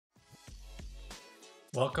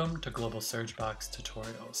Welcome to GlobalSurgBox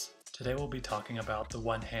tutorials. Today we'll be talking about the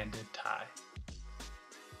one-handed tie.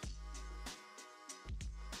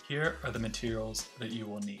 Here are the materials that you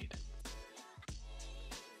will need.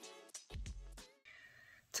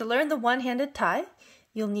 To learn the one-handed tie,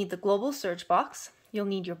 you'll need the GlobalSurgBox, you'll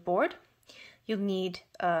need your board, you'll need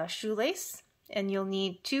a shoelace, and you'll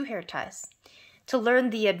need 2 hair ties. To learn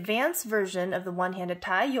the advanced version of the one-handed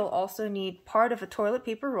tie, you'll also need part of a toilet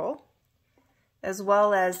paper roll, as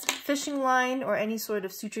well as fishing line or any sort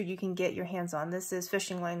of suture you can get your hands on. This is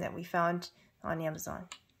fishing line that we found on Amazon.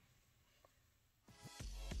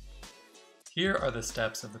 Here are the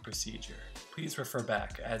steps of the procedure. Please refer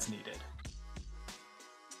back as needed.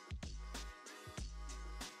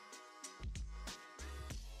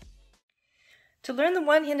 To learn the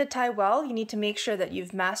one-handed tie well, you need to make sure that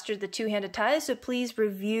you've mastered the two-handed tie, so please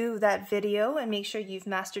review that video and make sure you've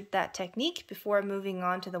mastered that technique before moving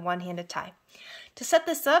on to the one-handed tie. To set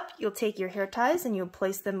this up, you'll take your hair ties and you'll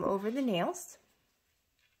place them over the nails.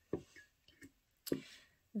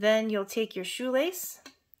 Then you'll take your shoelace,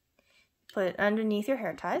 put it underneath your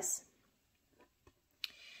hair ties.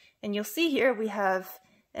 And you'll see here we have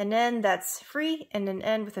an end that's free and an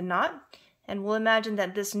end with a knot. And we'll imagine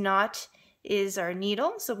that this knot is our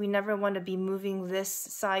needle, so we never want to be moving this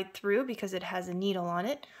side through because it has a needle on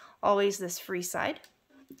it, always this free side.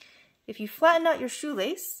 If you flatten out your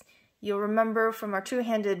shoelace, you'll remember from our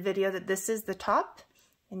two-handed video that this is the top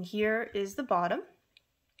and here is the bottom.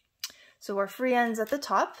 So our free end's at the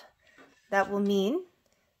top. That will mean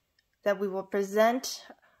that we will present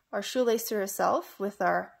our shoelace to ourselves with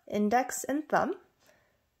our index and thumb.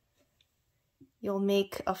 You'll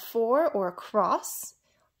make a 4 or a cross.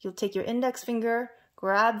 You'll take your index finger,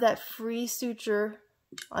 grab that free suture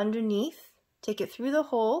underneath, take it through the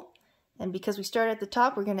hole, and because we start at the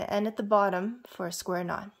top, we're going to end at the bottom for a square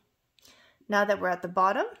knot. Now that we're at the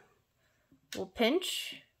bottom, we'll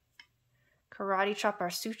pinch, karate chop our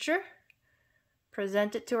suture,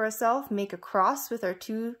 present it to ourselves, make a cross with our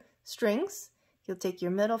 2 strings. You'll take your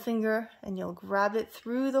middle finger and you'll grab it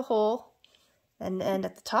through the hole and end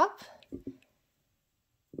at the top.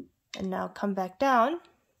 And now come back down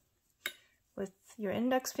with your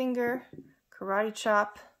index finger, karate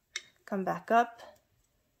chop, come back up.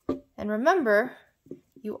 And remember,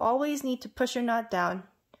 you always need to push your knot down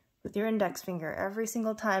with your index finger every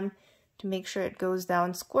single time to make sure it goes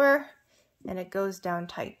down square and it goes down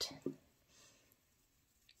tight.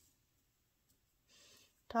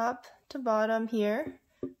 Top to bottom here,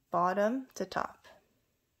 bottom to top.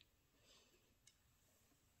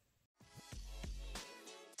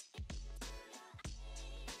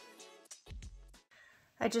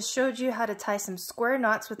 I just showed you how to tie some square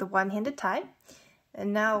knots with the one-handed tie,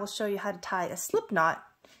 and now I'll show you how to tie a slip knot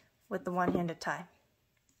with the one-handed tie.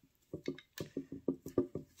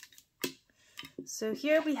 So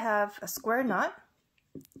here we have a square knot.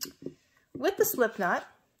 With the slip knot,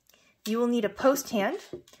 you will need a post hand,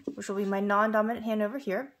 which will be my non-dominant hand over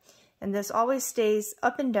here, and this always stays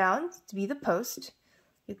up and down to be the post.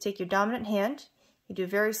 You take your dominant hand, you do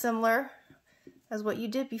very similar as what you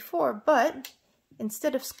did before, but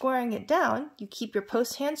instead of squaring it down, you keep your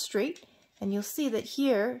post hand straight, and you'll see that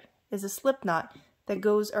here is a slip knot that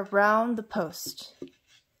goes around the post.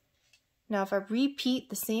 Now if I repeat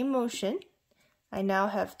the same motion, I now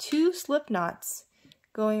have 2 slip knots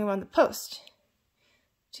going around the post.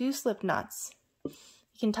 2 slip knots. You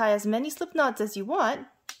can tie as many slip knots as you want,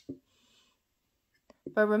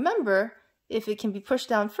 but remember, if it can be pushed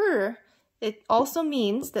down further, it also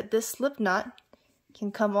means that this slip knot can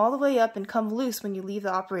come all the way up and come loose when you leave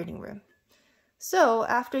the operating room. So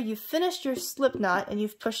after you've finished your slip knot and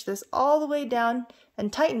you've pushed this all the way down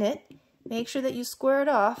and tighten it, make sure that you square it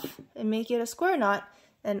off and make it a square knot,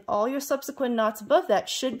 and all your subsequent knots above that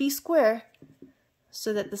should be square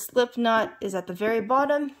so that the slip knot is at the very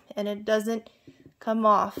bottom and it doesn't come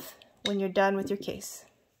off when you're done with your case.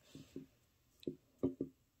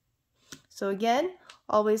 So again,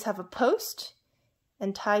 always have a post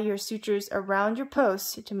and tie your sutures around your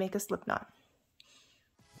post to make a slip knot.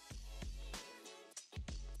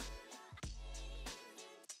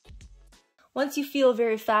 Once you feel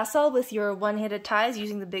very facile with your one-handed ties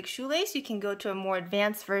using the big shoelace, you can go to a more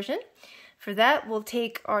advanced version. For that, we'll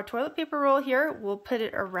take our toilet paper roll here, we'll put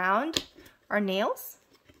it around our nails.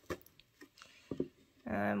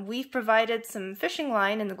 We've provided some fishing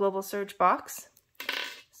line in the GlobalSurgBox,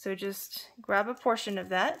 so just grab a portion of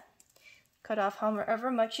that. Cut off however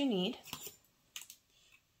much you need.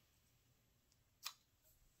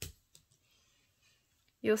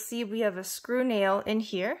 You'll see we have a screw nail in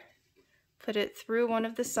here. Put it through one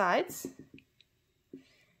of the sides.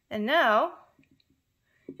 And now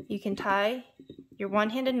you can tie your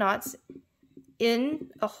one-handed knots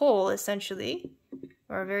in a hole, essentially,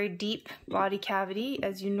 or a very deep body cavity,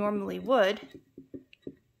 as you normally would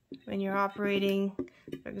when you're operating,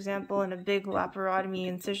 for example, in a big laparotomy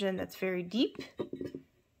incision that's very deep.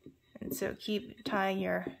 And so keep tying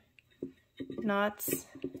your knots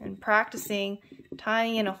and practicing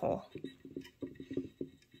tying in a hole.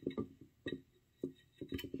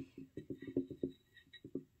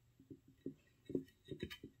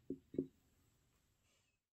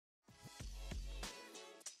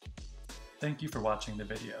 Thank you for watching the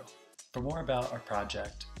video. For more about our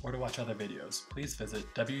project or to watch other videos, please visit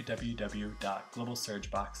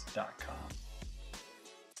www.globalsurgbox.com.